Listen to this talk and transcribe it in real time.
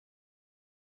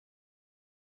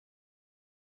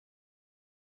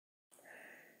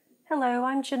Hello,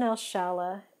 I'm Janelle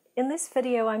Shala. In this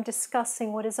video I'm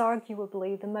discussing what is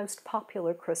arguably the most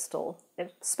popular crystal,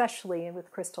 especially with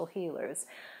crystal healers.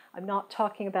 I'm not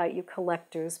talking about you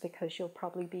collectors because you'll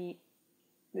probably be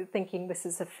thinking this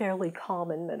is a fairly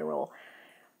common mineral,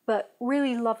 but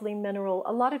really lovely mineral.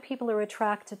 A lot of people are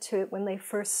attracted to it when they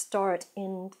first start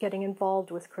in getting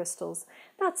involved with crystals.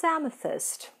 That's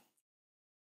amethyst.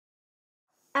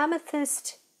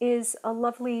 Amethyst is a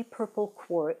lovely purple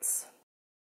quartz.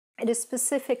 It is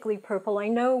specifically purple. I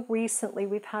know recently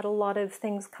we've had a lot of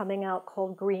things coming out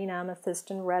called green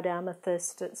amethyst and red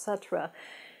amethyst, etc.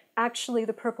 Actually,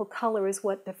 the purple color is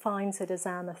what defines it as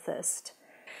amethyst.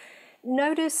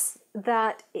 Notice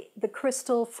that the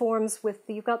crystal forms with,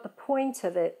 you've got the point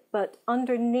of it, but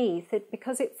underneath it,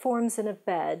 because it forms in a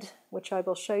bed, which I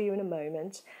will show you in a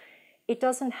moment, it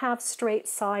doesn't have straight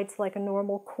sides like a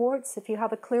normal quartz. If you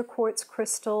have a clear quartz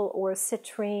crystal or a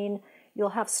citrine,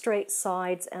 you'll have straight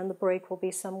sides and the break will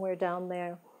be somewhere down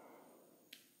there.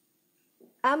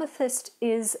 Amethyst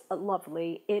is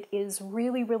lovely. It is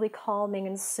really, really calming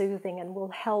and soothing and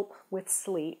will help with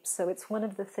sleep. So it's one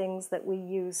of the things that we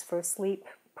use for sleep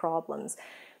problems.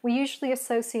 We usually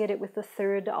associate it with the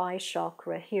third eye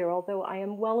chakra here, although I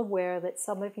am well aware that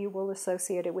some of you will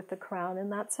associate it with the crown, and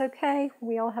that's okay.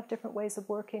 We all have different ways of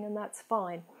working, and that's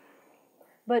fine.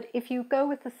 But if you go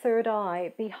with the third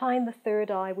eye, behind the third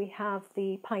eye we have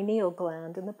the pineal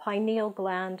gland, and the pineal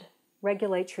gland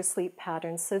regulates your sleep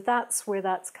patterns. So that's where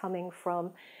that's coming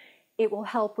from. It will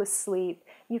help with sleep.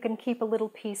 You can keep a little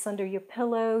piece under your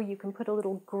pillow. You can put a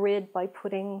little grid by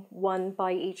putting one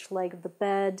by each leg of the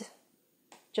bed,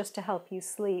 just to help you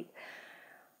sleep.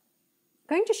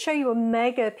 I'm going to show you a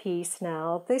mega piece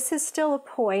now. This is still a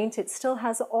point. It still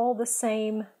has all the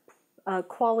same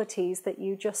qualities that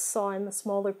you just saw in the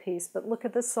smaller piece, but look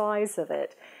at the size of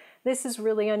it. This is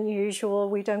really unusual.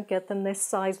 We don't get them this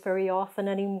size very often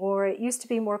anymore. It used to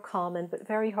be more common, but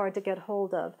very hard to get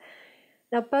hold of.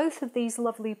 Now, both of these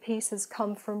lovely pieces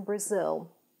come from Brazil,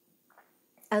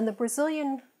 and the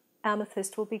Brazilian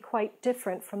amethyst will be quite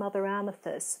different from other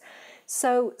amethysts.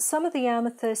 So some of the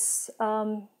amethysts,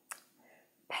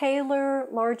 paler,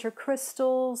 larger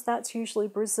crystals, that's usually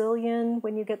Brazilian.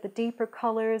 When you get the deeper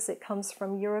colors, it comes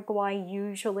from Uruguay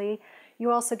usually.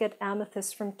 You also get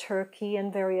amethyst from Turkey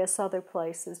and various other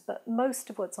places, but most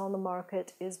of what's on the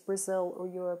market is Brazil or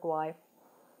Uruguay.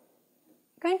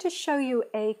 I'm going to show you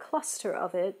a cluster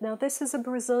of it. Now this is a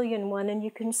Brazilian one, and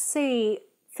you can see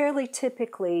fairly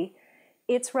typically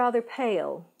it's rather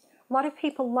pale. A lot of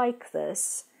people like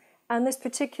this. And this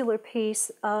particular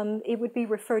piece, it would be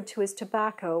referred to as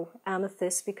tobacco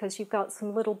amethyst because you've got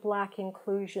some little black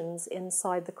inclusions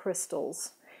inside the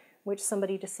crystals, which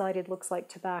somebody decided looks like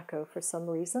tobacco for some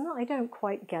reason. I don't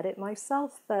quite get it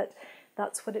myself, but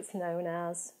that's what it's known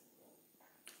as.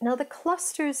 Now the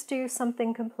clusters do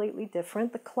something completely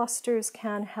different. The clusters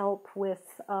can help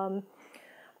with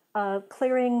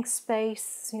clearing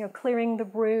space, clearing the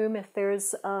room if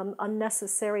there's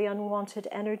unnecessary, unwanted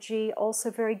energy. Also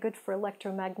very good for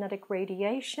electromagnetic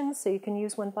radiation, so you can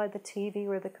use one by the TV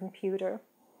or the computer.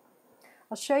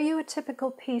 I'll show you a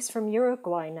typical piece from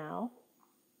Uruguay now.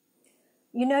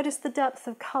 You notice the depth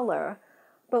of color,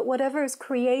 but whatever is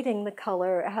creating the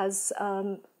color has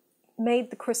made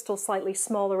the crystal slightly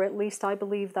smaller. At least I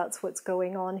believe that's what's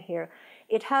going on here.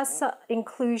 It has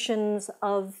inclusions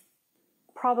of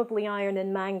probably iron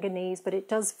and manganese, but it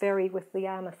does vary with the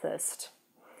amethyst.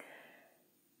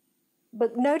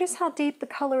 But notice how deep the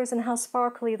color is and how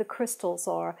sparkly the crystals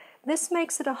are. This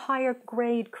makes it a higher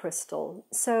grade crystal,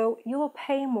 so you will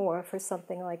pay more for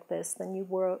something like this than you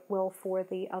will for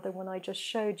the other one I just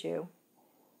showed you.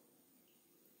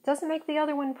 Doesn't make the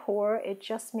other one poor, it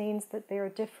just means that they are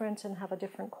different and have a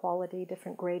different quality,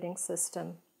 different grading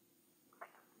system.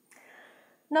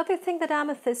 Another thing that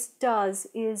amethyst does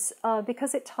is,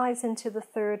 because it ties into the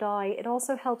third eye, it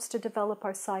also helps to develop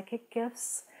our psychic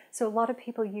gifts. So a lot of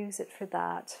people use it for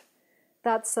that.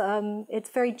 It's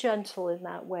very gentle in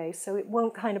that way, so it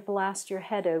won't kind of blast your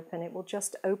head open. It will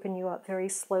just open you up very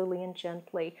slowly and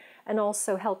gently, and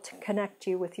also help to connect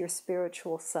you with your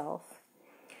spiritual self.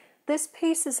 This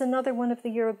piece is another one of the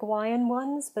Uruguayan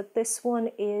ones, but this one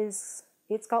it's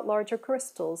got larger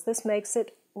crystals. This makes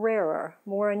it rarer,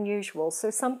 more unusual. So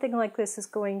something like this is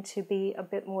going to be a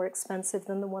bit more expensive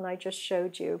than the one I just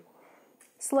showed you.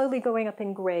 Slowly going up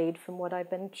in grade from what I've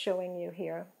been showing you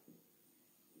here.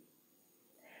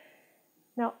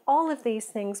 Now all of these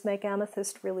things make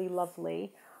amethyst really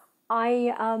lovely.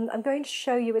 I'm going to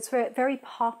show you, it's a very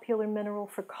popular mineral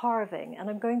for carving, and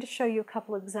I'm going to show you a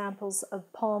couple of examples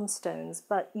of palm stones,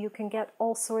 but you can get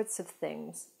all sorts of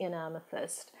things in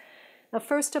amethyst. Now,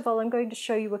 first of all, I'm going to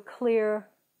show you a clear,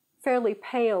 fairly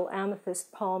pale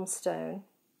amethyst palm stone.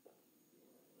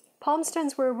 Palm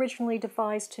stones were originally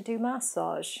devised to do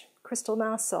massage, crystal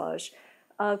massage.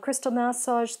 Crystal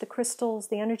massage, the crystals,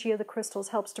 the energy of the crystals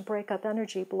helps to break up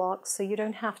energy blocks, so you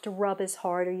don't have to rub as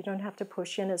hard or you don't have to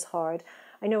push in as hard.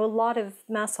 I know a lot of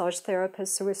massage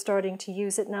therapists who are starting to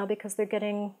use it now because they're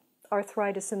getting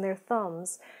arthritis in their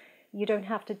thumbs. You don't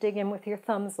have to dig in with your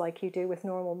thumbs like you do with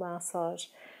normal massage.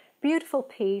 Beautiful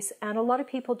piece, and a lot of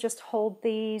people just hold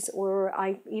these, or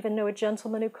I even know a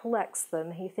gentleman who collects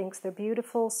them. He thinks they're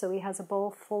beautiful, so he has a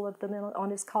bowl full of them on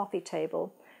his coffee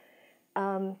table.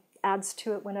 Adds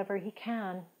to it whenever he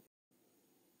can.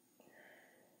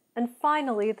 And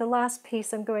finally, the last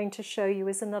piece I'm going to show you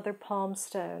is another palm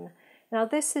stone. Now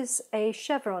this is a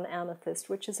chevron amethyst,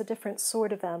 which is a different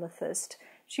sort of amethyst.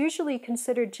 It's usually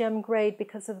considered gem grade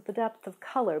because of the depth of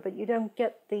color, but you don't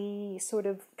get the sort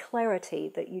of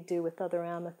clarity that you do with other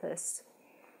amethysts.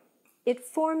 It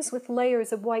forms with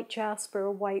layers of white jasper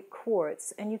or white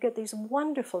quartz, and you get these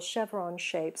wonderful chevron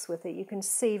shapes with it. You can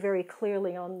see very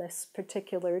clearly on this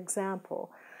particular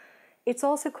example. It's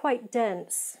also quite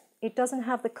dense. It doesn't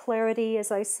have the clarity, as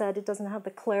I said, it doesn't have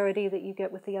the clarity that you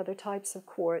get with the other types of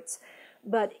quartz,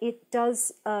 but it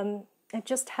does, it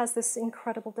just has this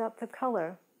incredible depth of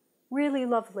color. Really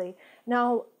lovely.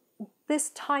 Now, this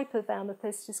type of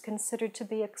amethyst is considered to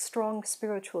be a strong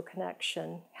spiritual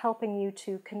connection, helping you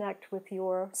to connect with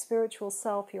your spiritual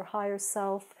self, your higher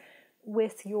self,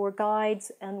 with your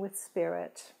guides, and with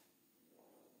spirit.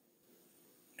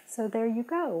 So there you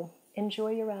go.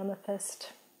 Enjoy your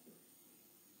amethyst.